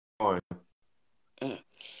doing?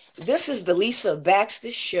 This is the Lisa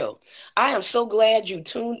Baxter Show. I am so glad you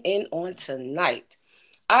tuned in on tonight.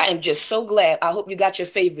 I am just so glad. I hope you got your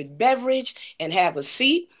favorite beverage and have a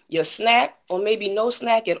seat, your snack, or maybe no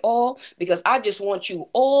snack at all, because I just want you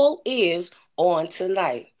all ears on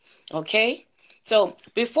tonight. Okay? So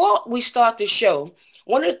before we start the show,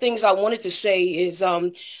 one of the things I wanted to say is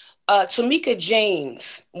Tamika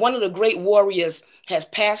James, one of the great warriors, has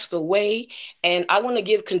passed away, and I want to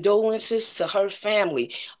give condolences to her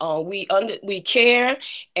family. We care,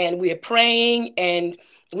 and we're praying, and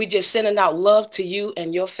we just sending out love to you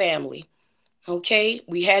and your family. Okay,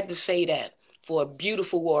 we had to say that for a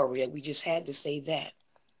beautiful warrior. We just had to say that.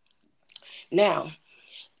 Now,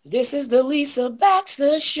 this is the Lisa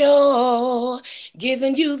Baxter Show,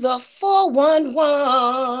 giving you the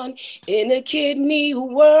 411 in the kidney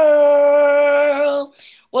world.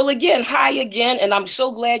 Well, again, hi again, and I'm so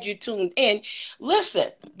glad you tuned in.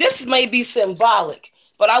 Listen, this may be symbolic,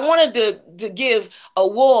 but I wanted to give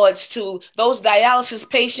awards to those dialysis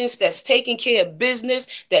patients that's taking care of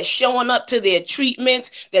business, that's showing up to their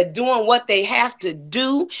treatments, that doing what they have to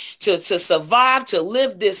do to survive, to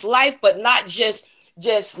live this life, but not just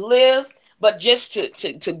live, but just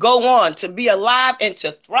to go on, to be alive and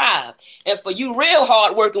to thrive. And for you real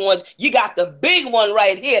hardworking ones, you got the big one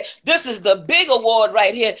right here. This is the big award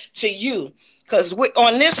right here to you. Because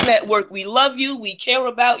on this network, we love you, we care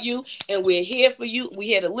about you, and we're here for you. We're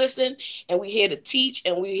here to listen, and we're here to teach,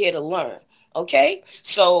 and we're here to learn. Okay?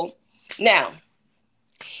 So now,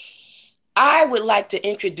 I would like to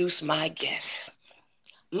introduce my guest.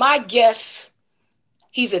 My guest,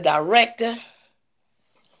 he's a director.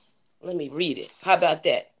 Let me read it. How about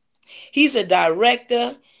that? He's a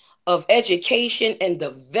director of education and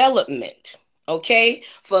development, okay,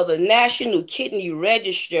 for the National Kidney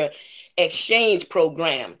Registry exchange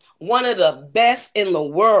program. One of the best in the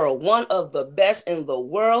world. One of the best in the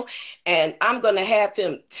world. And I'm going to have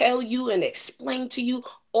him tell you and explain to you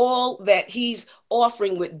all that he's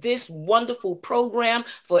offering with this wonderful program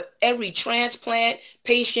for every transplant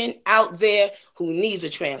patient out there who needs a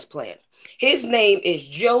transplant. His name is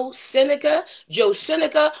Joe Sinacore. Joe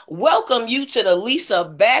Sinacore, welcome you to the Lisa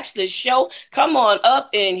Baxter Show. Come on up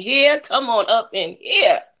in here. Come on up in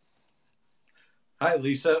here. Hi,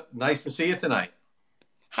 Lisa. Nice to see you tonight.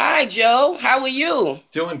 Hi, Joe. How are you?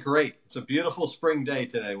 Doing great. It's a beautiful spring day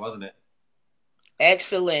today, wasn't it?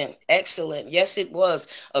 Excellent. Excellent. Yes, it was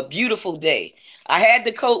a beautiful day. I had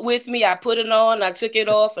the coat with me. I put it on. I took it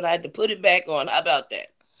off, and I had to put it back on. How about that?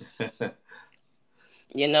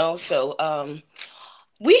 So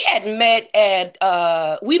we met at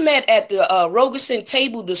the Rogerson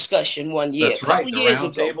table discussion one year, That's a couple right, the years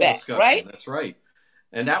round ago table back, discussion. right? That's right,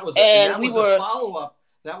 and that was a follow up.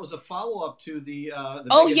 That was a follow up to the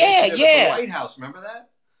oh big yeah, initiative at the White House. Remember that?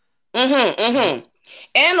 Mm-hmm.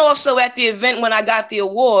 And also at the event when I got the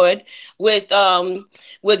award with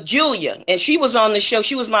Julia, and she was on the show.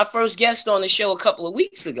 She was my first guest on the show a couple of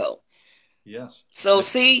weeks ago. Yes. So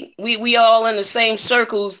see, we all in the same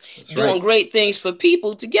circles. That's doing right. Great things for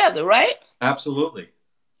people together, right? Absolutely.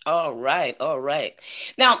 All right.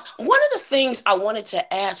 Now, one of the things I wanted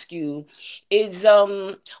to ask you is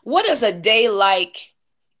what is a day like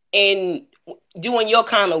in doing your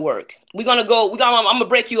kind of work? I'm gonna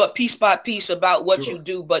break you up piece by piece about what you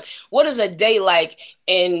do, but what is a day like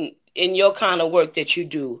in your kind of work that you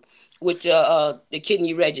do with the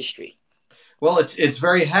kidney registry? Well, it's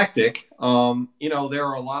very hectic. There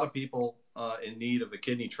are a lot of people in need of a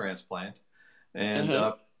kidney transplant,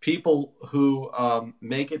 and people who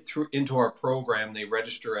make it through into our program, they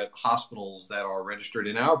register at hospitals that are registered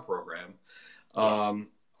in our program,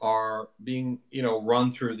 are being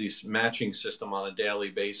run through this matching system on a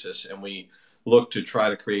daily basis, and we look to try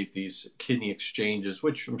to create these kidney exchanges,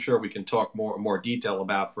 which I'm sure we can talk more detail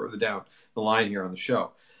about further down the line here on the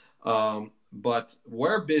show. But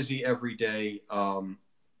we're busy every day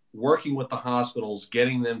working with the hospitals,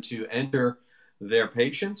 getting them to enter their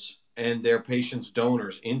patients and their patients'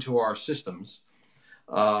 donors into our systems.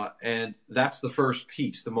 And that's the first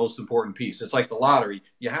piece, the most important piece. It's like the lottery.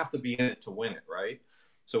 You have to be in it to win it, right?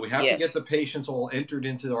 So we have to get the patients all entered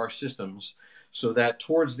into our systems so that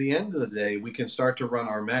towards the end of the day, we can start to run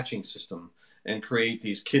our matching system and create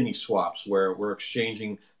these kidney swaps where we're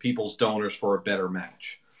exchanging people's donors for a better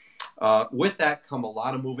match. With that come a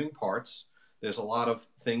lot of moving parts. There's a lot of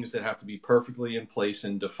things that have to be perfectly in place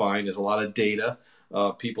and defined. There's a lot of data,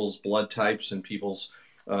 people's blood types and people's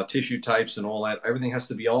tissue types and all that. Everything has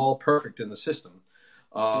to be all perfect in the system.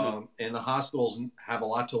 And the hospitals have a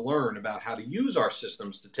lot to learn about how to use our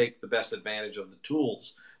systems to take the best advantage of the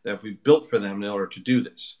tools that we've built for them in order to do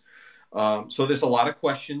this. So there's a lot of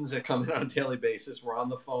questions that come in on a daily basis. We're on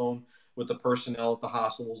the phone with the personnel at the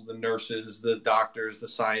hospitals, the nurses, the doctors, the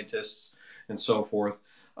scientists, and so forth.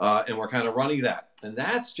 And we're kind of running that. And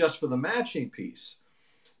that's just for the matching piece.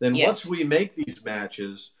 Then once Yes. we make these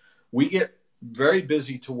matches, we get very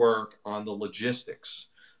busy to work on the logistics.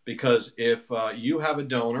 Because if you have a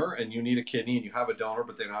donor and you need a kidney and you have a donor,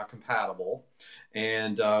 but they're not compatible,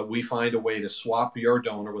 and we find a way to swap your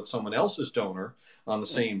donor with someone else's donor on the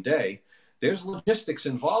same day, there's logistics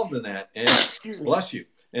involved in that. And Excuse me. bless you.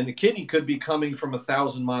 And the kidney could be coming from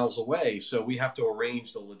 1,000 miles away. So we have to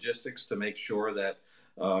arrange the logistics to make sure that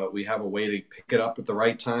we have a way to pick it up at the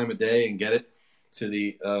right time of day and get it to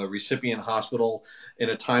the recipient hospital in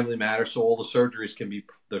a timely manner so all the surgeries can be,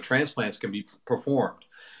 the transplants can be performed.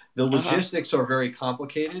 The logistics are very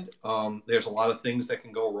complicated. There's a lot of things that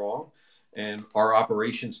can go wrong, and our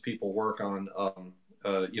operations people work on,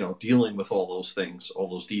 dealing with all those things, all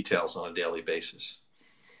those details on a daily basis.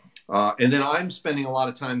 And then I'm spending a lot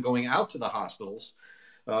of time going out to the hospitals,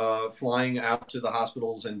 flying out to the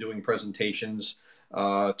hospitals and doing presentations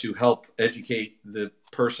to help educate the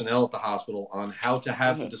personnel at the hospital on how to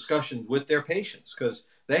have the discussions with their patients, because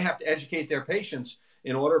they have to educate their patients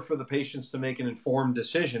in order for the patients to make an informed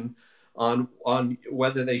decision on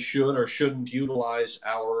whether they should or shouldn't utilize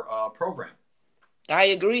our program. I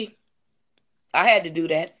agree. I had to do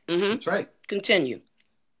that. That's right. Continue.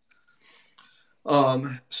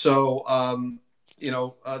 There's a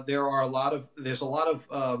lot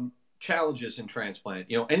of challenges in transplant.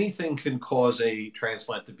 Anything can cause a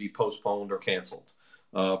transplant to be postponed or canceled.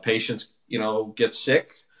 Patients, get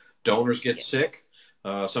sick, donors get sick.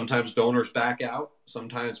 Sometimes donors back out.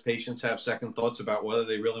 Sometimes patients have second thoughts about whether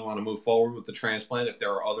they really want to move forward with the transplant if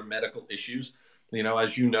there are other medical issues.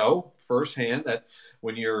 As you know firsthand, that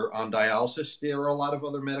when you're on dialysis, there are a lot of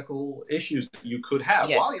other medical issues that you could have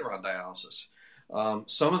while you're on dialysis.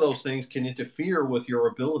 Some of those things can interfere with your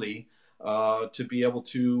ability to be able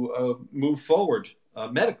to move forward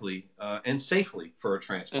medically and safely for a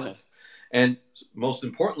transplant. And most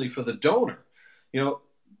importantly, for the donor,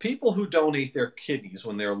 people who donate their kidneys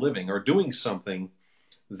when they're living are doing something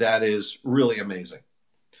that is really amazing.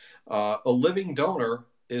 A living donor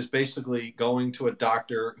is basically going to a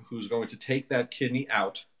doctor who's going to take that kidney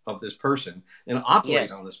out of this person and operate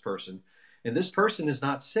on this person. And this person is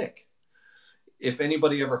not sick. If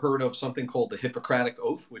anybody ever heard of something called the Hippocratic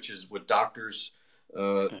Oath, which is what doctors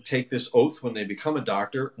take this oath when they become a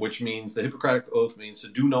doctor, which means the Hippocratic Oath means to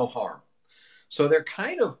do no harm. So they're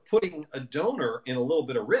kind of putting a donor in a little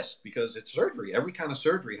bit of risk because it's surgery. Every kind of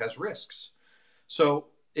surgery has risks. So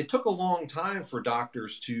it took a long time for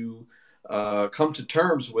doctors to come to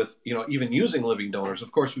terms with, even using living donors.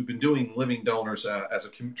 Of course, we've been doing living donors as a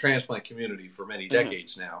transplant community for many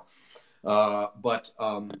decades now. But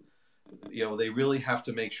they really have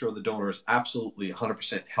to make sure the donor is absolutely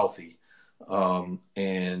 100% healthy,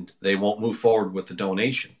 and they won't move forward with the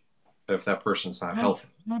donation if that person's not healthy.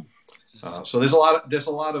 So there's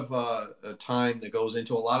a lot of time that goes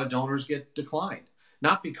into. A lot of donors get declined,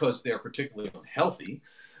 not because they're particularly unhealthy,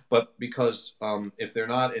 but because if they're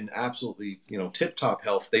not in absolutely tip-top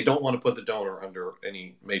health, they don't want to put the donor under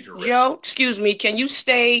any major risk. Joe, excuse me, can you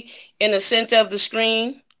stay in the center of the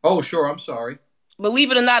screen? Oh, sure. I'm sorry.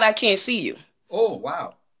 Believe it or not, I can't see you. Oh,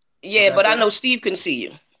 wow. Yeah, but better? I know Steve can see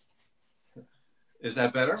you. Is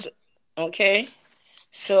that better? Okay.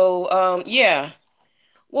 So, yeah.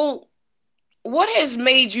 Well, what has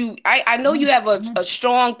made you, I know you have a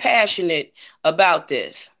strong passionate about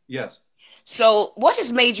this. Yes. So what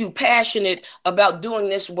has made you passionate about doing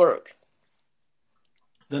this work?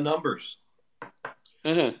 The numbers.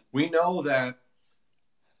 We know that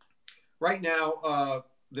right now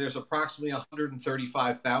there's approximately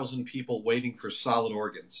 135,000 people waiting for solid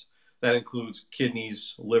organs. That includes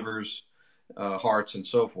kidneys, livers, hearts, and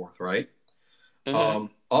so forth, right?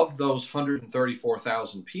 Of those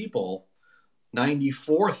 134,000 people,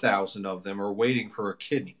 94,000 of them are waiting for a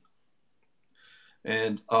kidney.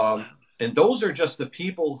 And those are just the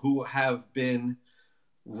people who have been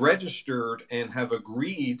registered and have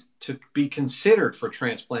agreed to be considered for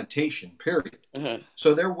transplantation, period.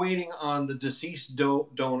 So they're waiting on the deceased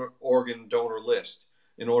organ donor list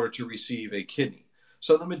in order to receive a kidney.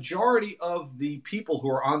 So the majority of the people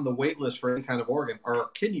who are on the wait list for any kind of organ are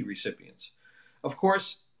kidney recipients. Of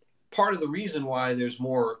course, part of the reason why there's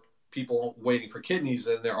more people waiting for kidneys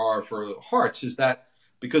than there are for hearts is that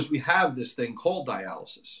because we have this thing called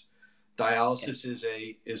dialysis. Dialysis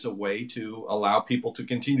is a way to allow people to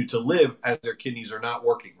continue to live as their kidneys are not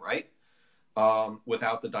working, right?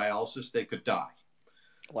 Without the dialysis, they could die.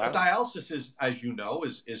 Wow. But dialysis is, as you know,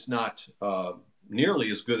 is not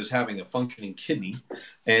nearly as good as having a functioning kidney,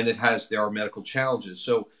 and there are medical challenges.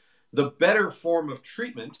 So the better form of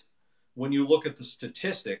treatment, when you look at the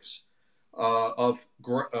statistics of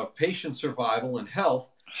patient survival and health,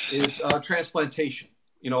 is transplantation.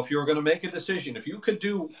 If you're going to make a decision, if you could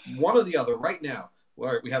do one or the other right now, all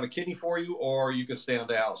right, we have a kidney for you, or you could stay on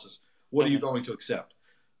dialysis. What are you going to accept?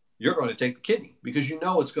 You're going to take the kidney because you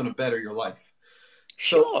know it's going to better your life.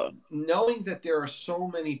 So Sure. knowing that there are so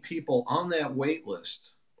many people on that wait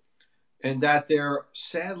list, and that there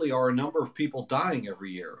sadly are a number of people dying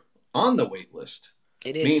every year on the wait list,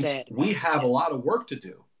 It is means sad we about it. have a Yes. lot of work to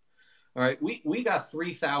do. All right, we got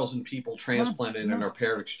 3,000 people transplanted in our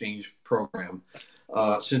paired exchange program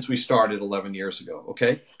since we started 11 years ago.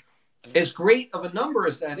 Okay, as great of a number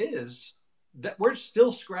as that is, that we're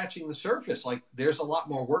still scratching the surface. Like, there's a lot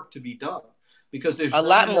more work to be done because there's A not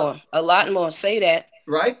lot enough, more. A lot more. Say that.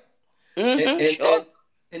 right? And Mm-hmm. and Sure.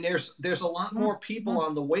 and, and there's a lot more people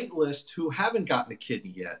on the wait list who haven't gotten a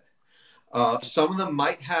kidney yet. Some of them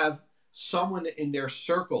might have someone in their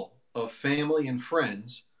circle of family and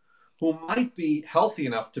friends who might be healthy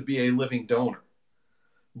enough to be a living donor,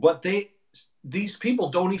 but these people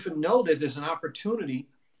don't even know that there's an opportunity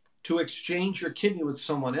to exchange your kidney with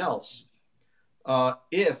someone else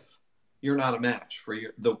if you're not a match for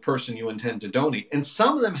the person you intend to donate. And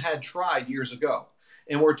some of them had tried years ago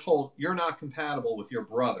and were told, you're not compatible with your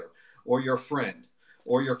brother or your friend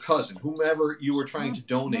or your cousin, whomever you were trying to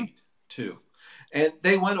donate to. And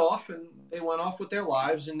they went off with their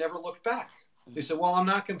lives and never looked back. They said, well, I'm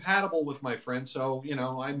not compatible with my friend, so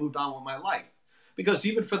I moved on with my life. Because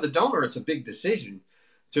even for the donor, it's a big decision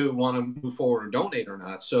to want to move forward or donate or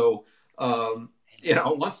not. So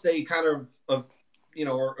once they kind or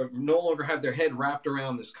no longer have their head wrapped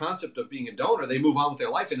around this concept of being a donor, they move on with their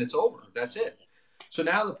life and it's over. That's it. So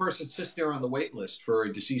now the person sits there on the wait list for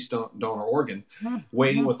a deceased donor organ,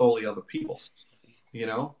 waiting with all the other people.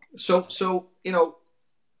 So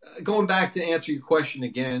going back to answer your question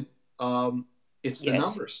again, it's the Yes.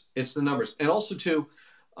 numbers. It's the numbers, and also too,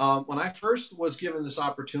 when I first was given this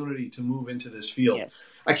opportunity to move into this field, Yes.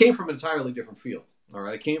 I came from an entirely different field. All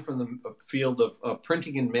right, I came from the field of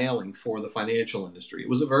printing and mailing for the financial industry. It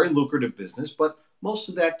was a very lucrative business, but most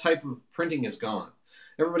of that type of printing is gone.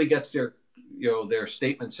 Everybody gets their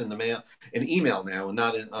statements in the mail, in email now, and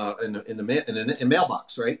not in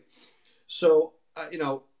mailbox, right? So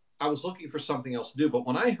I was looking for something else to do. But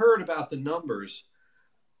when I heard about the numbers,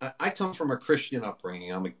 I come from a Christian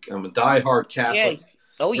upbringing. I'm a diehard Yeah. Catholic,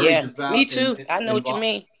 Oh very yeah. Me devout too. and I know what you involved.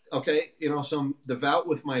 mean. Okay, so I'm devout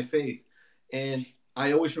with my faith, and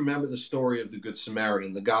I always remember the story of the Good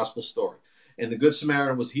Samaritan, the gospel story. And the Good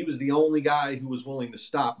Samaritan he was the only guy who was willing to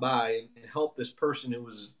stop by and help this person who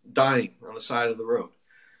was dying on the side of the road.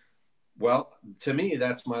 Well, to me,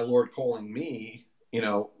 that's my Lord calling me,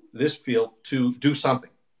 this field to do something.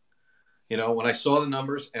 When I saw the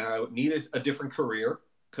numbers and I needed a different career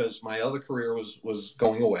because my other career was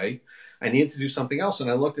going away, I needed to do something else. And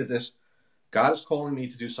I looked at this. God is calling me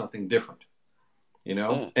to do something different.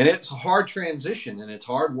 Mm. And it's a hard transition and it's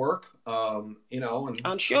hard work. I'm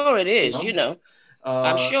sure it You is. know,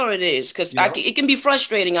 I'm uh, sure it is because you know, it can be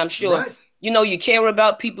frustrating. I'm sure. right, You care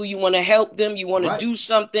about people. You want to help them. You want to right. do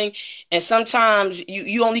something, and sometimes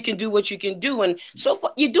you only can do what you can do. And so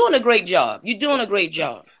far, you're doing a great job. You're doing a great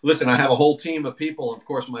job. Listen, I have a whole team of people. Of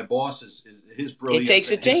course, my boss is his It brilliance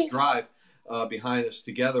takes a and his team. drive behind us.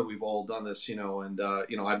 Together, we've all done this, and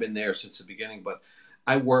I've been there since the beginning. But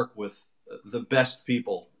I work with the best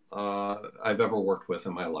people I've ever worked with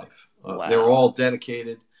in my life. They're Wow. all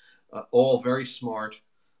dedicated, all very smart.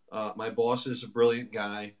 My boss is a brilliant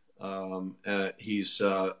guy.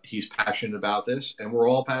 He's passionate about this, and we're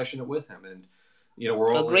all passionate with him. And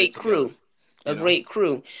we're A all in it great together. crew. A You know, great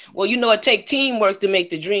crew. Well, it takes teamwork to make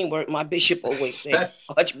the dream work. My bishop always said, that's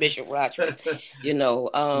Archbishop Rochford. You know.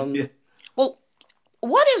 yeah. Well,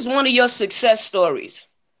 what is one of your success stories?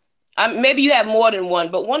 Maybe you have more than one,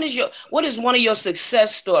 but what is one of your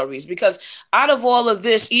success stories? Because out of all of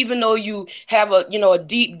this, even though you have a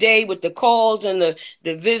deep day with the calls and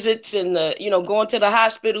the visits and the going to the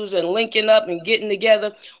hospitals and linking up and getting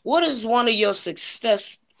together, what is one of your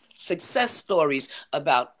success stories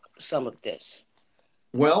about some of this?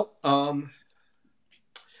 Well,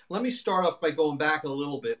 let me start off by going back a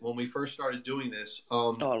little bit when we first started doing this.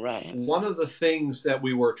 All right. One of the things that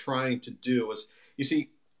we were trying to do was, you see,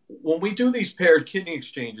 when we do these paired kidney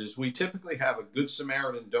exchanges, we typically have a Good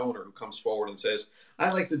Samaritan donor who comes forward and says,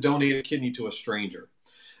 I'd like to donate a kidney to a stranger.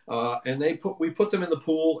 And we put them in the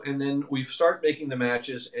pool, and then we start making the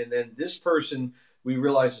matches, and then this person we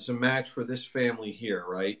realize it's a match for this family here,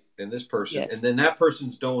 right? And this person, and Yes. then that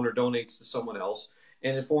person's donor donates to someone else,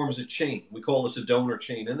 and it forms a chain. We call this a donor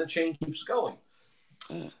chain, and the chain keeps going.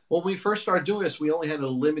 Mm. When we first started doing this, we only had a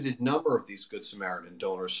limited number of these Good Samaritan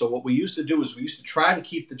donors. So what we used to do is we used to try to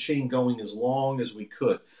keep the chain going as long as we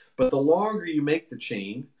could. But the longer you make the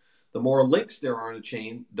chain, the more links there are in the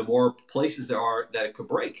chain, the more places there are that it could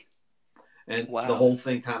break. And the Wow. whole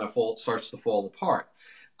thing kind of starts to fall apart.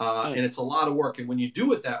 Mm. And it's a lot of work. And when you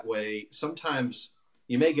do it that way, sometimes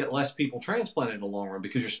you may get less people transplanted in the long run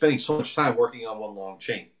because you're spending so much time working on one long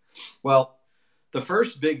chain. Well, the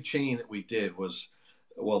first big chain that we did was,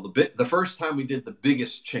 well, the first time we did the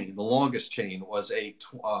biggest chain, the longest chain was a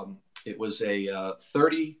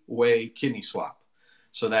 30-way kidney swap.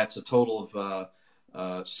 So that's a total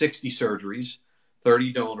of 60 surgeries,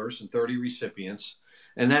 30 donors, and 30 recipients.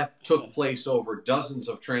 And that took place over dozens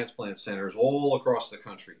of transplant centers all across the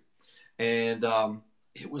country. And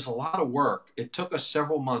it was a lot of work. It took us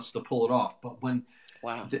several months to pull it off. But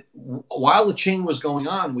Wow. while the chain was going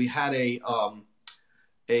on, we had a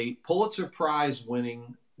Pulitzer Prize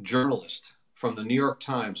winning journalist from the New York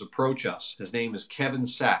Times approach us. His name is Kevin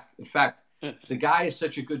Sack. In fact, the guy is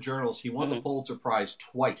such a good journalist. He won the Pulitzer Prize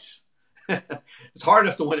twice. It's hard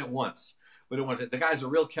enough to win it once. The guy's a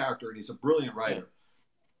real character, and he's a brilliant writer.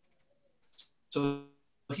 So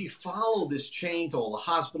he followed this chain to all the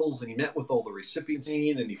hospitals, and he met with all the recipients, and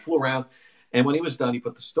he flew around. And when he was done, he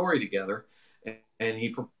put the story together, and he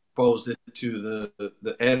proposed it to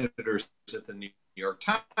the editors at the New York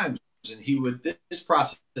Times. And this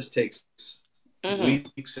process takes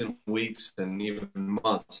weeks and weeks and even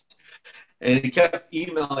months. And he kept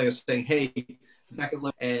emailing us saying, hey, back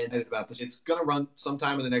and about this. It's going to run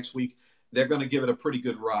sometime in the next week. They're going to give it a pretty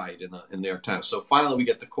good ride in the New York Times. So finally we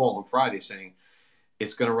get the call on Friday saying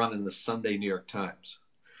it's going to run in the Sunday New York Times.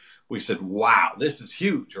 We said, wow, this is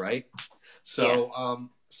huge, right? So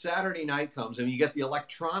Saturday night comes and you get the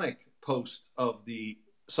electronic post of the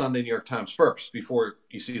Sunday New York Times first before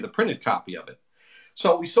you see the printed copy of it.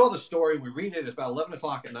 So we saw the story. We read it. It's about 11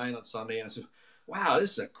 o'clock at night on Sunday. And I said, wow,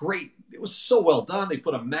 this is it was so well done. They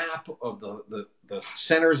put a map of the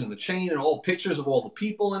centers and the chain and all pictures of all the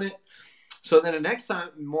people in it. So then the next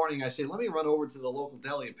morning I say, let me run over to the local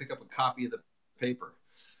deli and pick up a copy of the paper.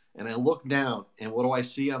 And I look down, and what do I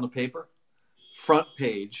see on the paper? Front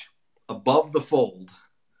page, above the fold,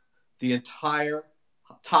 the entire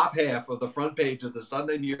top half of the front page of the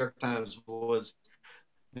Sunday New York Times was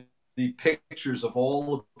the pictures of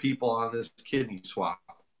all the people on this kidney swap.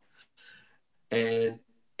 And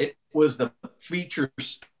it was the feature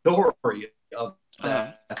story of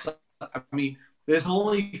that. I mean, there's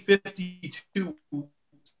only 52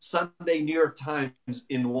 Sunday New York Times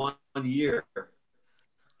in 1 year.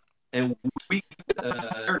 And we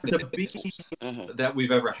the biggest that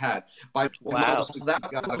we've ever had. Wow. That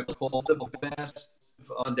got called fast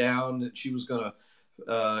on down, and she was going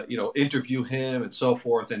to, interview him and so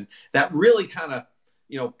forth. And that really kind of,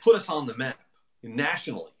 put us on the map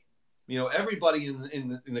nationally. Everybody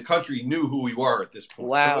in the country knew who we were at this point.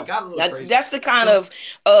 Wow. So it got a little crazy. That's the kind of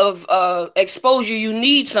exposure you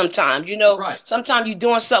need sometimes. Right. Sometimes you're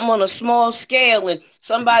doing something on a small scale and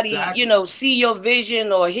somebody, Exactly. see your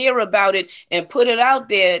vision or hear about it and put it out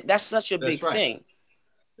there. That's such a big thing.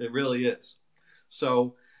 It really is.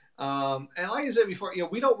 So, and like I said before,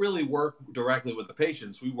 we don't really work directly with the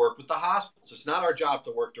patients. We work with the hospitals. It's not our job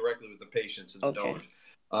to work directly with the patients and the donors.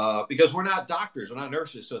 Because we're not doctors, we're not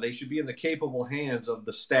nurses, so they should be in the capable hands of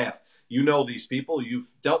the staff. You know these people, you've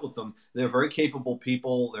dealt with them. They're very capable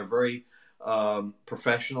people. They're very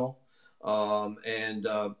professional, and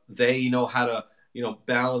they know how to,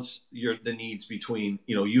 balance the needs between,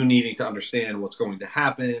 you needing to understand what's going to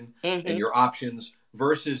happen and your options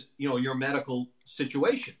versus, your medical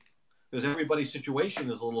situation, because everybody's situation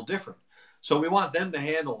is a little different. So we want them to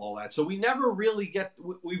handle all that. So we never really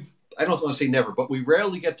I don't want to say never, but we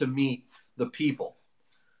rarely get to meet the people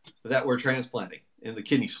that we're transplanting in the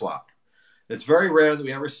kidney swap. It's very rare that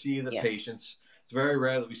we ever see the patients. It's very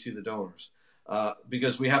rare that we see the donors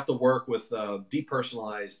because we have to work with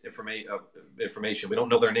depersonalized information. We don't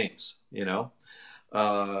know their names,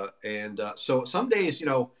 so some days,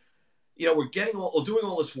 we're doing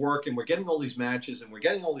all this work and we're getting all these matches and we're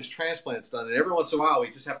getting all these transplants done. And every once in a while, we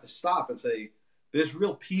just have to stop and say, there's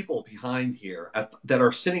real people behind here that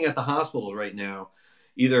are sitting at the hospitals right now.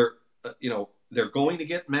 Either, they're going to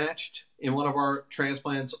get matched in one of our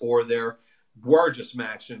transplants or we're just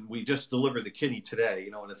matched and we just delivered the kidney today,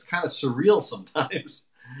 and it's kind of surreal sometimes,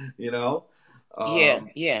 Yeah.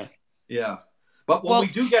 But when we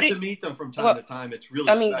do get to meet them from time to time, it's really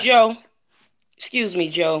I mean, special. Joe, excuse me,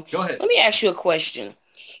 Joe. Go ahead. Let me ask you a question.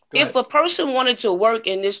 Go If ahead. a person wanted to work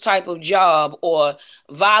in this type of job or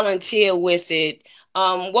volunteer with it,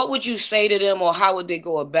 what would you say to them, or how would they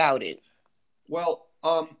go about it? Well,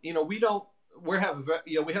 we don't. We have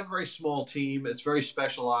a very small team. It's very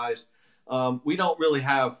specialized. We don't really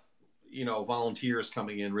have, volunteers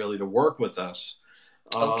coming in really to work with us.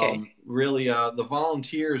 Okay. Really, the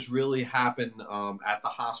volunteers really happen at the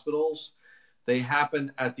hospitals. They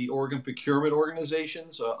happen at the organ procurement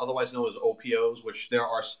organizations, otherwise known as OPOs, which there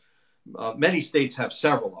are many states have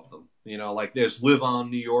several of them. Like there's Live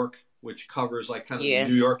On New York, which covers like kind of the Yeah,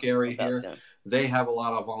 New York area about here. them. They have a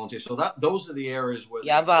lot of volunteers, so those are the areas where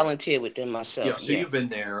Yeah, I they volunteer with them yeah. myself. So Yeah. you've been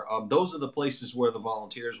there. Those are the places where the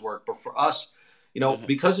volunteers work. But for us, Hmm.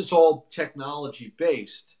 because it's all technology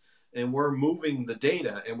based, and we're moving the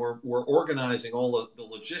data and we're organizing all of the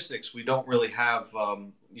logistics, we don't really have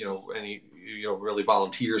any really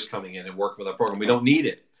volunteers coming in and working with our program. We don't need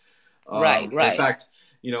it. Right, In right. fact,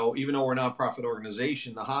 even though we're a nonprofit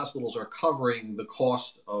organization, the hospitals are covering the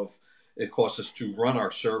cost of it costs us to run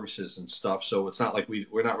our services and stuff. So it's not like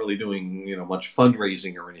we're not really doing much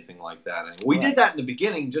fundraising or anything like that. And we did Right. that in the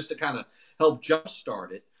beginning just to kind of help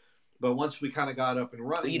jumpstart it. But once we kind of got up and Well,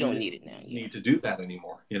 you running, we don't didn't need it now. Yeah. need to do that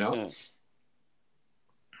anymore. Mm.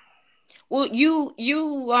 Well, you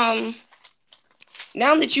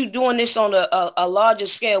now that you're doing this on a larger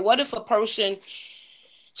scale, what if a person,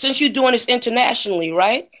 since you're doing this internationally,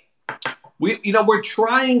 right? We're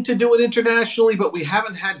trying to do it internationally, but we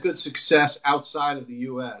haven't had good success outside of the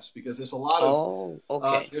U.S. because Oh,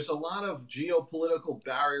 okay. there's a lot of geopolitical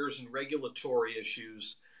barriers and regulatory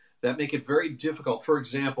issues that make it very difficult. For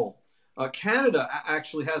example, Canada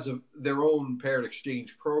actually has their own paired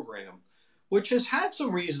exchange program, which has had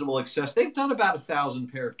some reasonable success. They've done about 1,000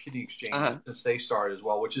 paired kidney exchanges Uh-huh. since they started as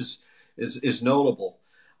well, which is notable.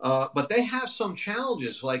 But they have some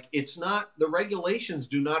challenges. Like it's not the regulations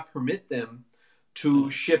do not permit them to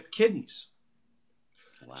Mm. ship kidneys.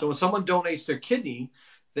 So Wow. when someone donates their kidney,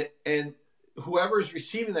 and whoever is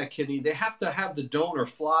receiving that kidney, they have to have the donor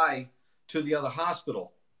fly to the other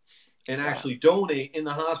hospital and Wow. actually donate in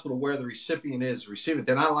the hospital where the recipient is receiving it.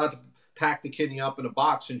 They're not allowed to pack the kidney up in a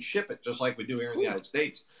box and ship it just like we do here in the Whew. United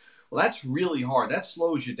States. Well, that's really hard. That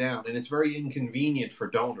slows you down, and it's very inconvenient for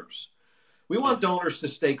donors. We Mm. want donors to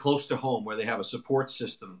stay close to home where they have a support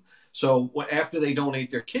system. So after they donate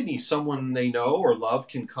their kidney, someone they know or love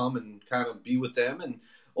can come and kind of be with them and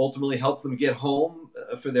ultimately help them get home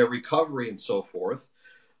for their recovery and so forth.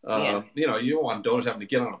 Yeah. You don't want donors having to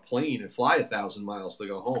get on a plane and fly 1,000 miles to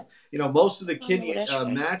go home. Most of the I know kidney that's right.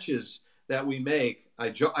 matches that we make,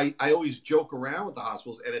 I always joke around with the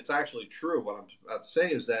hospitals, and it's actually true. What I'm about to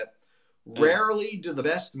say is that Mm. rarely do the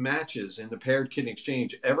best matches in the paired kidney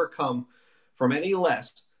exchange ever come from any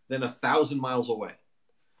less than 1,000 miles away,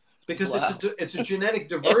 because Wow. it's a genetic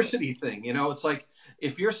diversity thing. It's like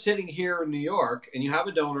if you're sitting here in New York and you have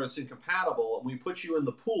a donor that's incompatible, and we put you in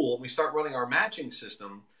the pool and we start running our matching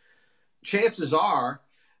system, chances are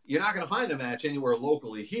you're not going to find a match anywhere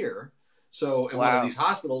locally here. So in one of Wow. these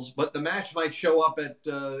hospitals, but the match might show up at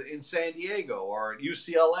in San Diego or at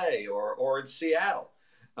UCLA or in Seattle,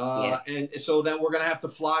 Yeah. and so then we're going to have to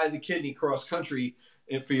fly the kidney cross country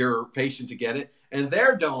for your patient to get it, and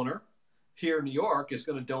their donor here in New York is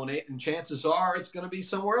going to donate, and chances are it's going to be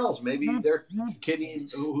somewhere else. Maybe their kidney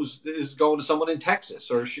is going to someone in Texas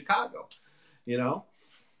or Chicago. You know,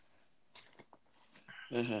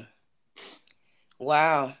 Hmm.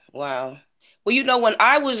 Wow. Wow. Well, when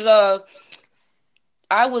I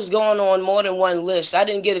was going on more than one list. I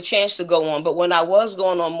didn't get a chance to go on, but when I was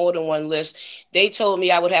going on more than one list, they told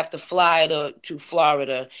me I would have to fly to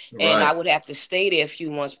Florida and I right? would have to stay there a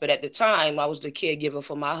few months. But at the time, I was the caregiver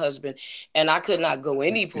for my husband, and I could not go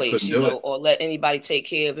any You place, couldn't do it. or let anybody take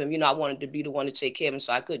care of him. I wanted to be the one to take care of him,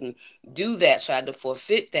 so I couldn't do that. So I had to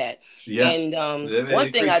forfeit that. Yes, And they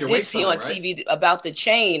one thing increase I your did wait see time, on right? TV about the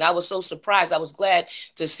chain, I was so surprised. I was glad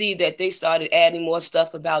to see that they started adding more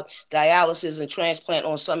stuff about dialysis and transplant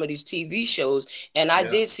on some of these TV shows. And I Yeah,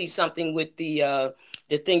 did see something with the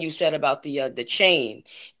thing you said about the chain.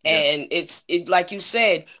 yes, And it like you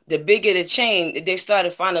said, the bigger the chain, they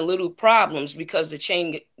started finding little problems because the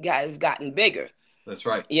chain gotten bigger. that's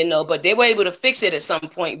right. But they were able to fix it at some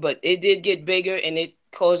point, but it did get bigger and it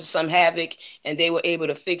caused some havoc, and they were able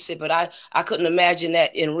to fix it. But I couldn't imagine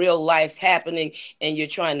that in real life happening and you're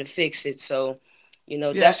trying to fix it. So,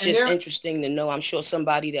 Yeah, that's and just they're interesting to know. I'm sure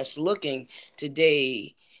somebody that's looking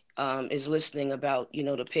today is listening about,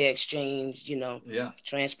 the pay exchange, yeah.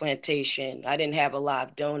 transplantation. I didn't have a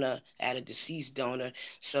live donor, I had a deceased donor.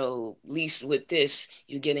 So at least with this,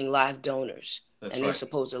 you're getting live donors. That's and they're right.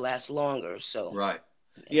 supposed to last longer. So, Right.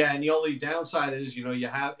 Yeah, and the only downside is, you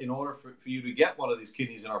have, in order for you to get one of these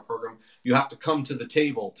kidneys in our program, you have to come to the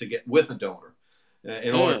table to get with a donor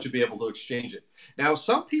in order mm, to be able to exchange it. Now,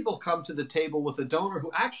 some people come to the table with a donor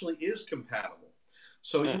who actually is compatible.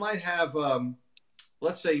 So you mm, might have,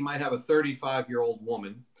 let's say you might have a 35-year-old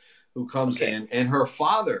woman who comes okay, in and her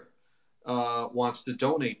father wants to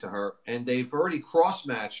donate to her, and they've already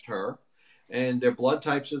cross-matched her, and their blood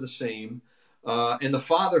types are the same. And the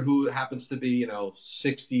father, who happens to be,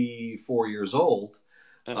 64 years old,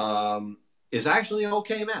 mm, um, is actually an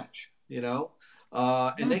okay match.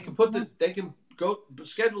 And they can go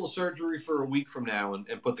schedule a surgery for a week from now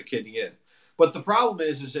and put the kidney in. But the problem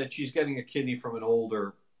is that she's getting a kidney from an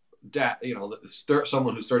older dad,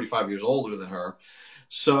 someone who's 35 years older than her.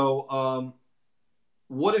 So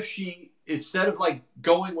what if she, instead of like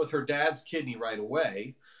going with her dad's kidney right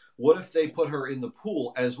away, what if they put her in the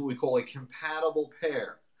pool as what we call a compatible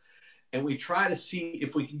pair? And we try to see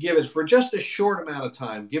if we can give it for just a short amount of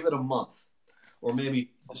time, give it a month or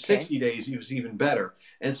maybe okay, 60 days, is even better,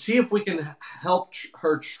 and see if we can help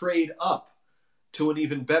her trade up to an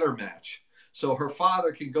even better match. So her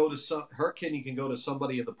father can go to her kidney can go to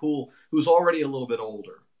somebody in the pool who's already a little bit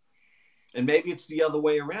older. And maybe it's the other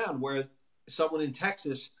way around, where someone in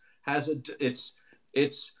Texas has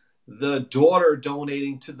it's the daughter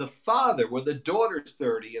donating to the father, where the daughter's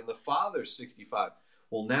 30 and the father's 65.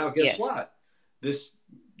 Well, now guess yes, what? This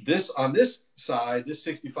on this side, this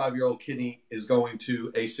 65-year-old kidney is going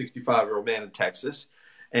to a 65-year-old man in Texas,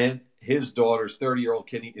 and his daughter's 30-year-old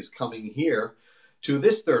kidney is coming here to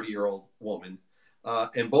this 30-year-old woman.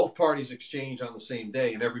 And both parties exchange on the same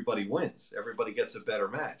day, and everybody wins. Everybody gets a better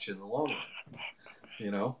match in the long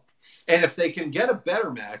run. And if they can get a better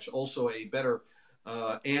match, also a better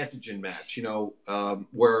antigen match,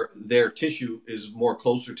 where their tissue is more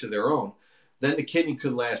closer to their own, then the kidney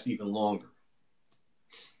could last even longer.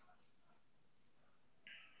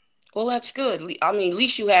 well, that's good. I mean, at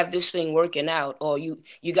least you have this thing working out, or you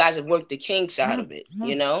guys have worked the kinks out of it.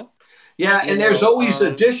 Yeah, You and there's know, always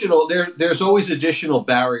there's always additional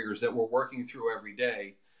barriers that we're working through every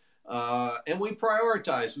day. And we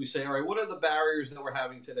prioritize. We say, all right, what are the barriers that we're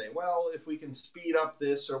having today? Well, if we can speed up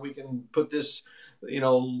this, or we can put this,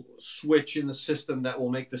 switch in the system that will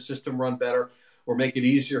make the system run better, or make it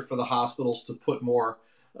easier for the hospitals to put more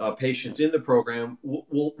patients in the program,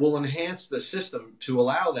 we'll enhance the system to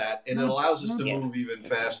allow that, and it allows us to yeah, move even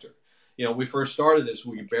faster. We first started this,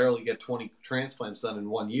 we could barely get 20 transplants done in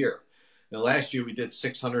 1 year. Last year we did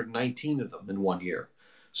 619 of them in 1 year.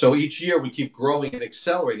 So each year we keep growing and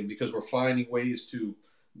accelerating because we're finding ways to,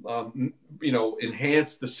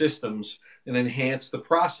 enhance the systems and enhance the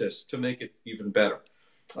process to make it even better.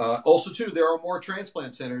 Also, too, there are more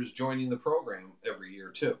transplant centers joining the program every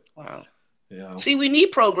year, too. wow. Yeah. See, we need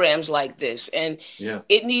programs like this, and Yeah.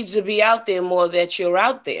 it needs to be out there more that you're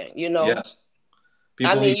out there. Yes. I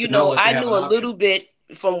People mean, need to know that they I have knew an a option. little bit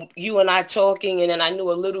from you and I talking, and then I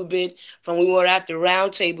knew a little bit from we were at the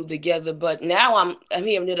round table together. But now I'm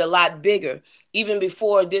hearing it a lot bigger. Even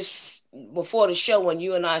before the show, when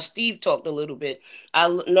you and Steve talked a little bit, I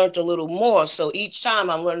learned a little more. So each time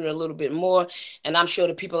I'm learning a little bit more, and I'm sure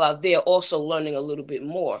the people out there also learning a little bit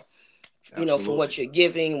more. From Absolutely. what you're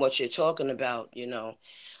giving, what you're talking about.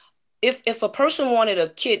 If a person wanted a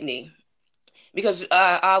kidney, because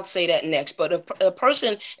I'll say that next. But if a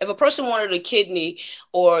person wanted a kidney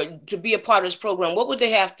or to be a part of this program, what would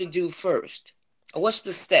they have to do first? Or what's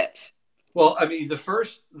the steps? Well, I mean, the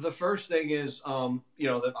first thing is,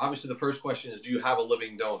 that obviously the first question is, do you have a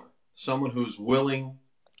living donor, someone who's willing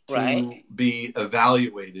Right. to be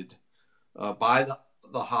evaluated by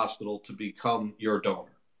the hospital to become your donor?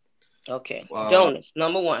 Okay. Uh, Donors,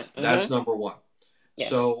 number one. that's number one. Yes.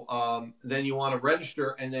 So then you want to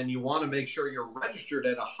register, and then you want to make sure you're registered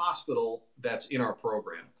at a hospital that's in our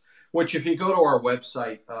program. Which, if you go to our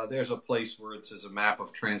website, there's a place where it says a map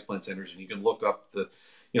of transplant centers, and you can look up the,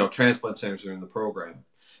 transplant centers that are in the program.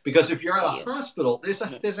 Because if you're at Oh a yeah. hospital,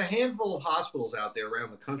 there's a handful of hospitals out there around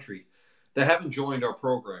the country that haven't joined our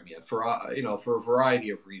program yet for a variety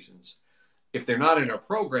of reasons. If they're not in our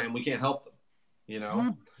program, we can't help them. You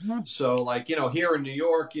know, so like here in New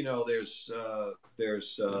York, there's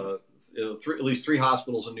at least three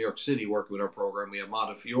hospitals in New York City working with our program. We have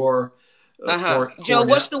Montefiore, Joe, Cornell.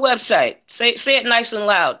 what's the website? Say it nice and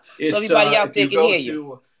loud so It's everybody out if there you can go hear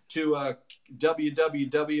you. to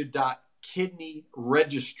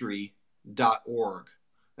www.kidneyregistry.org.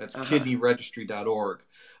 That's kidneyregistry.org.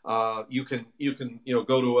 You can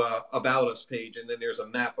go to a about us page, and then there's a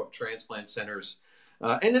map of transplant centers,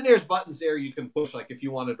 and then there's buttons there you can push. Like if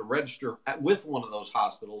you wanted to register with one of those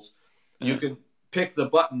hospitals, you can pick the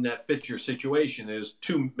button that fits your situation. There's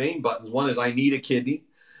two main buttons. One is I need a kidney,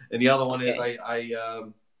 and the other one is Okay.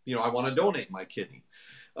 I want to donate my kidney.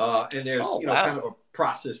 And there's Oh, wow. kind of a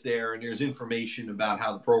process there, and there's information about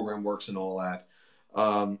how the program works and all that.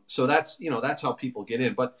 So that's how people get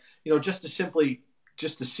in. But just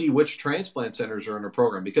to see which transplant centers are in a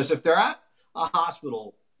program, because if they're at a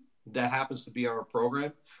hospital that happens to be on our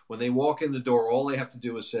program, when they walk in the door, all they have to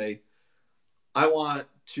do is say, I want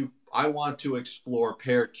to explore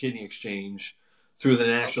paired kidney exchange through the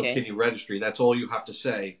National Okay. Kidney Registry. That's all you have to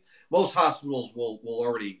say. Most hospitals will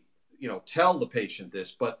already, tell the patient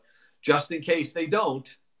this, but just in case they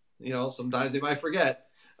don't, sometimes they might forget.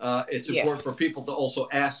 It's Yeah. important for people to also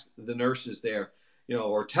ask the nurses there,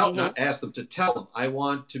 or Mm-hmm. not ask them, to tell them, I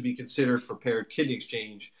want to be considered for paired kidney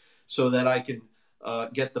exchange so that I can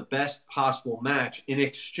get the best possible match in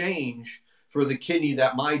exchange for the kidney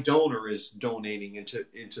that my donor is donating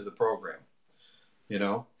into the program. You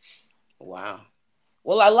know. Wow.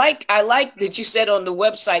 Well, I like that you said on the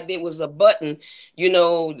website there was a button,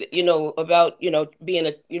 about being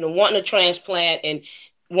a wanting a transplant and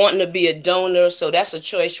wanting to be a donor. So that's a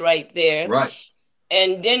choice right there. Right.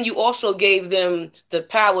 And then you also gave them the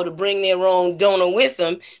power to bring their own donor with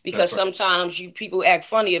them, because That's right. sometimes people act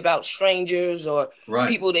funny about strangers or Right.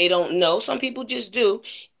 people they don't know. Some people just do.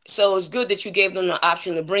 So it's good that you gave them the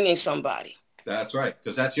option of bringing somebody. That's right.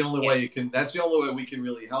 Because that's the only Yeah. way you can. That's the only way we can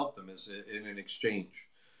really help them is in an exchange.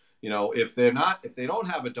 If they don't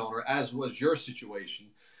have a donor, as was your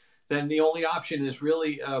situation, then the only option is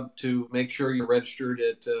really to make sure you're registered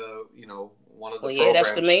at one of the Well, yeah, that's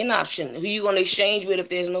the programs. main option. Who you going to exchange with if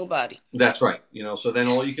there's nobody? That's right. So then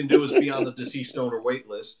all you can do is be on the deceased donor wait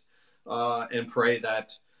list and pray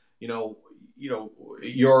that you know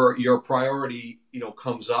your priority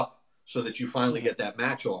comes up so that you finally Mhm. get that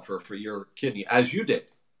match offer for your kidney, as you did.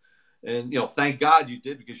 And thank God you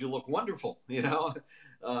did, because you look wonderful. Yeah.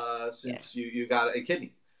 Since you got a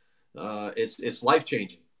kidney, it's life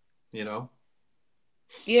changing. You know.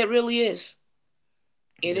 Yeah, it really is.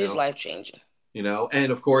 It You is know. life changing.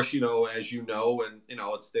 And of course, as and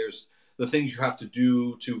there's the things you have to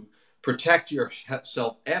do to protect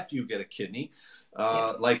yourself after you get a kidney,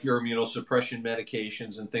 Yeah. like your immunosuppression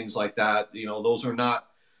medications and things like that. Those are not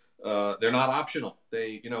they're not optional.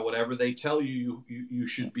 They whatever they tell you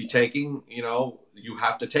should be taking. You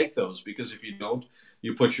have to take those, because if you don't,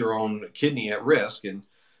 you put your own kidney at risk. And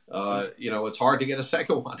Mm. it's hard to get a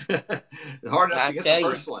second one. It's hard enough I to get the tell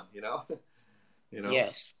you. first one. You know.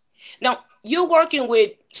 Yes. Now, you're working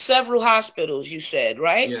with several hospitals, you said,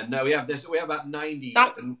 right? Yeah, no, we have this. We have about Now, 90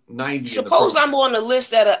 in the suppose program. I'm on the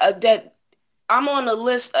list that I'm on the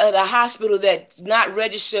list at a hospital that's not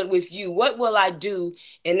registered with you. What will I do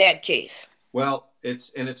in that case? Well,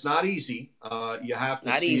 it's not easy. You have to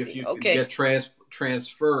Not see if easy. you can Okay. get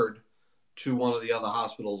transferred to one of the other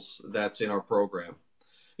hospitals that's in our program.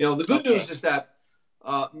 The good news Okay. is that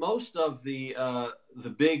most of the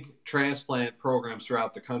big transplant programs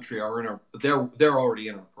throughout the country are they're already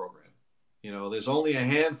in our program. There's only a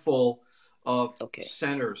handful of Okay.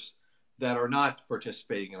 centers that are not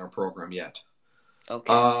participating in our program yet.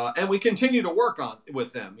 Okay. And we continue to work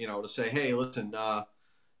with them, to say, hey, listen,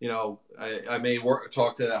 I may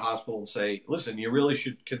talk to that hospital and say, listen, you really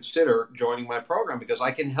should consider joining my program, because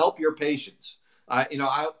I can help your patients. I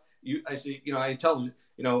see, I tell them,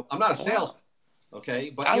 I'm not a Wow. salesman,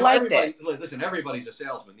 okay, but I like that. everybody, listen, everybody's a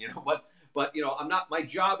salesman, but I'm not. My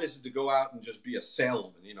job isn't to go out and just be a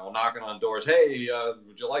salesman, knocking on doors. Hey,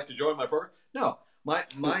 would you like to join my program? No,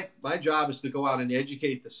 my job is to go out and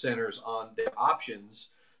educate the centers on their options,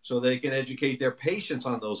 so they can educate their patients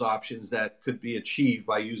on those options that could be achieved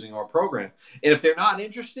by using our program. And if they're not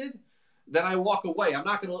interested, then I walk away. I'm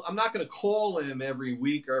not gonna call them every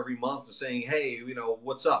week or every month saying, hey,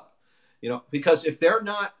 what's up, because if they're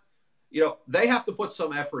not, they have to put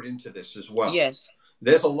some effort into this as well. Yes.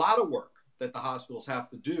 There's a lot of work that the hospitals have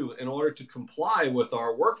to do in order to comply with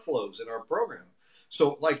our workflows in our program.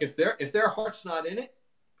 So, like, if their heart's not in it,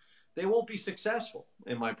 they won't be successful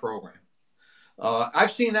in my program.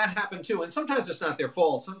 I've seen that happen too, and sometimes it's not their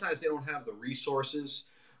fault. Sometimes they don't have the resources,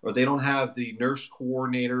 or they don't have the nurse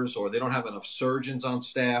coordinators, or they don't have enough surgeons on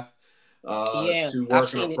staff Yeah. to I've work in our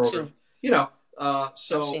seen it program. too. I've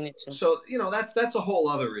So seen it too. that's a whole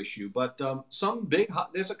other issue. But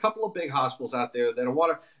there's a couple of big hospitals out there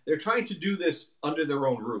that they're trying to do this under their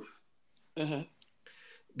own roof, Hmm.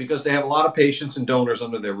 because they have a lot of patients and donors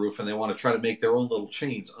under their roof, and they want to try to make their own little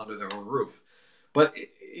chains under their own roof. But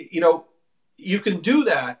you can do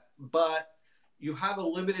that, but you have a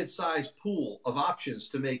limited size pool of options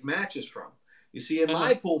to make matches from. You see, in Hmm.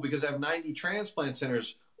 my pool, because I have 90 transplant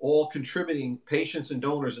centers, all contributing patients and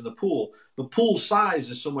donors in the pool size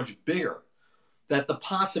is so much bigger that the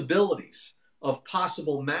possibilities of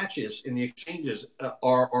possible matches in the exchanges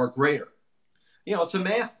are greater.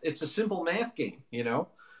 It's a simple math game.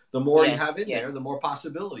 The more you Yeah. have in Yeah. there, the more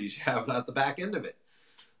possibilities you have at the back end of it.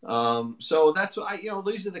 So that's why,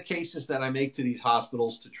 these are the cases that I make to these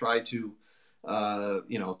hospitals to try to,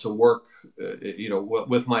 to work,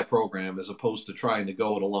 with my program as opposed to trying to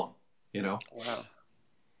go it alone, Wow.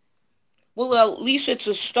 Well, at least it's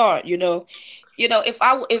a start. If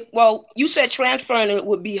you said transferring it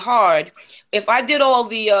would be hard. If I did all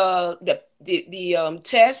the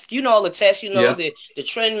tests, all the tests, Yeah. the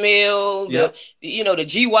treadmill, Yeah. the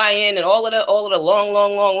GYN and all of the long,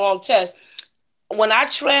 long, long, long tests. When I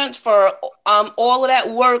transfer, all of that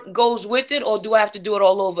work goes with it, or do I have to do it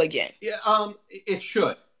all over again? Yeah. It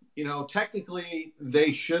should. Technically,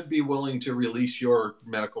 they should be willing to release your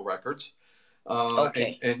medical records.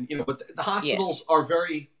 Okay. But the Yeah. hospitals are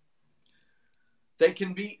they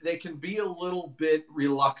can be a little bit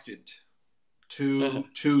reluctant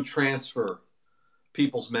to transfer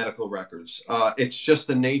people's medical records. It's just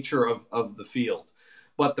the nature of the field,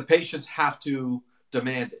 but the patients have to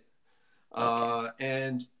demand it.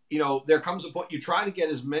 And there comes a point you try to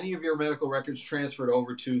get as many of your medical records transferred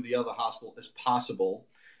over to the other hospital as possible,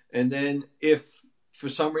 and then if for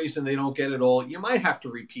some reason they don't get it all, you might have to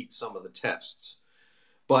repeat some of the tests.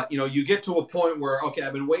 But you get to a point where, okay,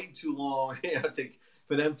 I've been waiting too long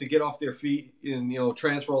for them to get off their feet and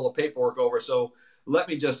transfer all the paperwork over. So let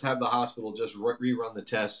me just have the hospital just rerun the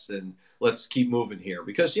tests and let's keep moving here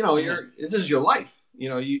because this is your life. You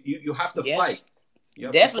have to fight. Yes. You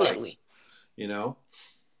have to fight. Definitely. It's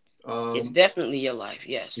Um, definitely your life.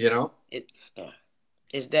 Yes. It.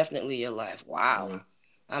 It's definitely your life. Wow.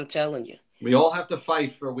 I'm telling you. We all have to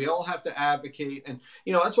fight we all have to advocate. And,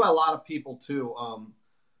 that's why a lot of people too,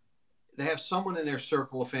 they have someone in their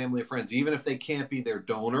circle of family or friends, even if they can't be their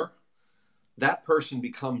donor, that person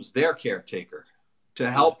becomes their caretaker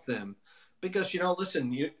to help them because,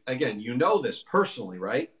 listen, you know this personally,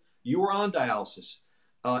 right? You were on dialysis.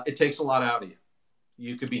 It takes a lot out of you.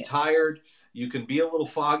 You could be tired. You can be a little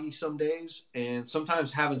foggy some days. And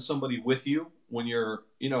sometimes having somebody with you when you're,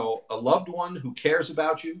 a loved one who cares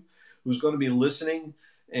about you, who's going to be listening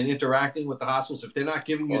and interacting with the hospitals, if they're not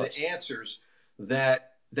giving you the answers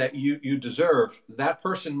that you deserve, that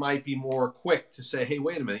person might be more quick to say, hey,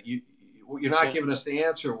 wait a minute, you're not giving us the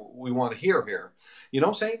answer we want to hear here. You know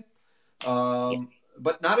what I'm saying?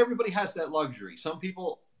 But not everybody has that luxury. Some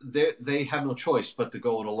people, they have no choice but to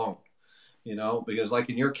go it alone. Because like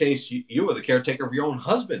in your case, you were the caretaker of your own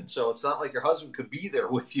husband. So it's not like your husband could be there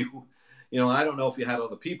with you. I don't know if you had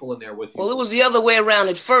other people in there with you. Well, it was the other way around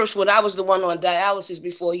at first when I was the one on dialysis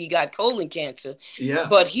before he got colon cancer. Yeah.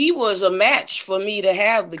 But he was a match for me to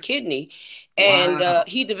have the kidney. And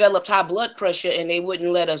he developed high blood pressure and they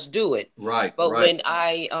wouldn't let us do it. Right. But when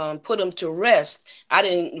I put him to rest, I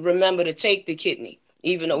didn't remember to take the kidney,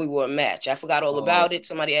 even though we were a match. I forgot all about it.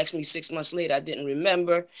 Somebody asked me 6 months later. I didn't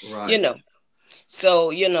remember. Right.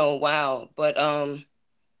 So, wow. But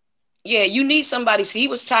yeah, you need somebody. See, he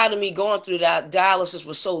was tired of me going through that dialysis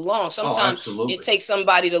for so long. Sometimes it takes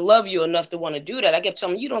somebody to love you enough to want to do that. I kept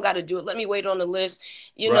telling him, you don't got to do it. Let me wait on the list.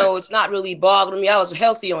 It's not really bothering me. I was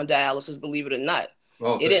healthy on dialysis, believe it or not.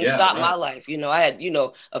 It didn't stop my life. I had,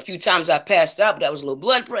 a few times I passed out, but that was a little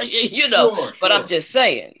blood pressure, Sure. But I'm just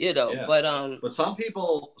saying, But some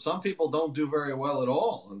people don't do very well at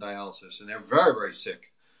all on dialysis, and they're very, very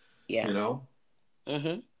sick. Yeah.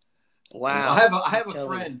 Mm-hmm. Wow. I have a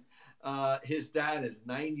friend. His dad is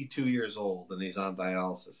 92 years old and he's on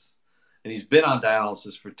dialysis, and he's been on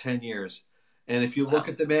dialysis for 10 years. And if you look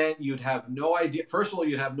at the man, you'd have no idea. First of all,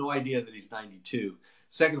 you'd have no idea that he's 92.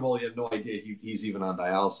 Second of all, you have no idea he's even on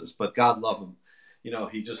dialysis, but God love him.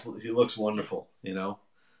 He looks wonderful,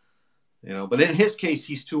 but in his case,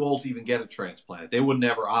 he's too old to even get a transplant. They would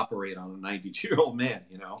never operate on a 92-year-old man,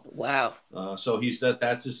 Wow. So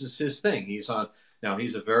that's his thing. Now,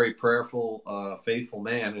 he's a very prayerful, faithful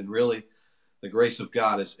man, and really the grace of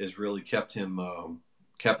God has really kept him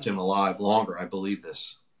alive longer. I believe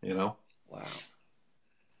this, Wow.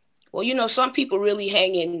 Well, some people really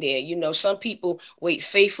hang in there. Some people wait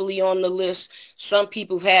faithfully on the list. Some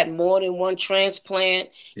people have had more than one transplant.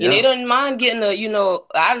 And they don't mind getting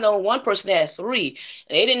I know one person that had 3.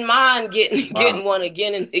 And they didn't mind getting one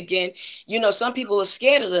again and again. Some people are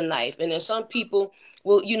scared of the knife. And then some people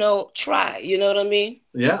will, try. You know what I mean?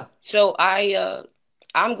 Yeah. So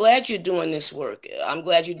I'm glad you're doing this work. I'm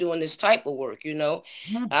glad you're doing this type of work,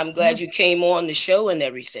 I'm glad you came on the show and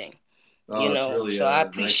everything. Really, so I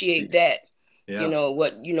appreciate that. Yeah.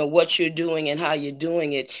 what you're doing and how you're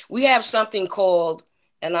doing it. We have something called,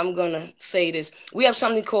 and I'm gonna say this. We have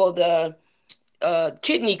something called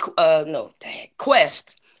kidney no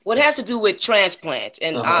quest, what has to do with transplants.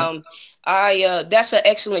 And Uh-huh. I that's an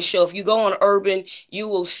excellent show. If you go on Urban, you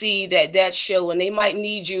will see that show, and they might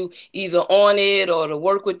need you either on it or to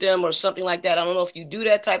work with them or something like that. I don't know if you do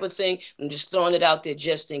that type of thing. I'm just throwing it out there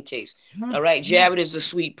just in case. All right, Jared is a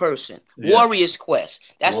sweet person. Yes. Warriors Quest,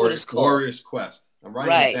 that's what it's called. Warrior's Quest. I'm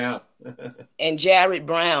writing it Right. down. And Jared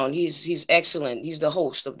Brown, he's excellent. He's the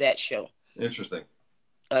host of that show. Interesting.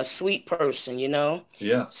 A sweet person, you know.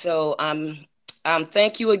 Yes. So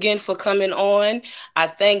thank you again for coming on. I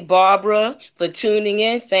thank Barbara for tuning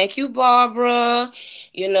in. Thank you, Barbara.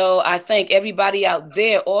 I thank everybody out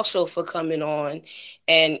there also for coming on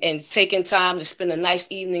and taking time to spend a nice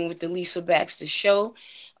evening with the Lisa Baxter Show.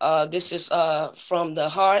 This is from the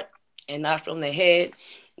heart and not from the head.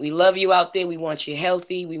 We love you out there. We want you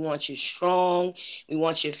healthy. We want you strong. We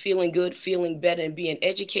want you feeling good, feeling better, and being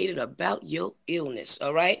educated about your illness.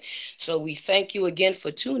 All right. So we thank you again for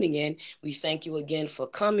tuning in. We thank you again for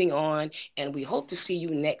coming on, and we hope to see you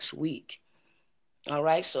next week. All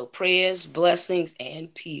right. So prayers, blessings,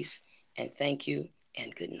 and peace. And thank you,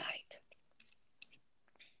 and good night.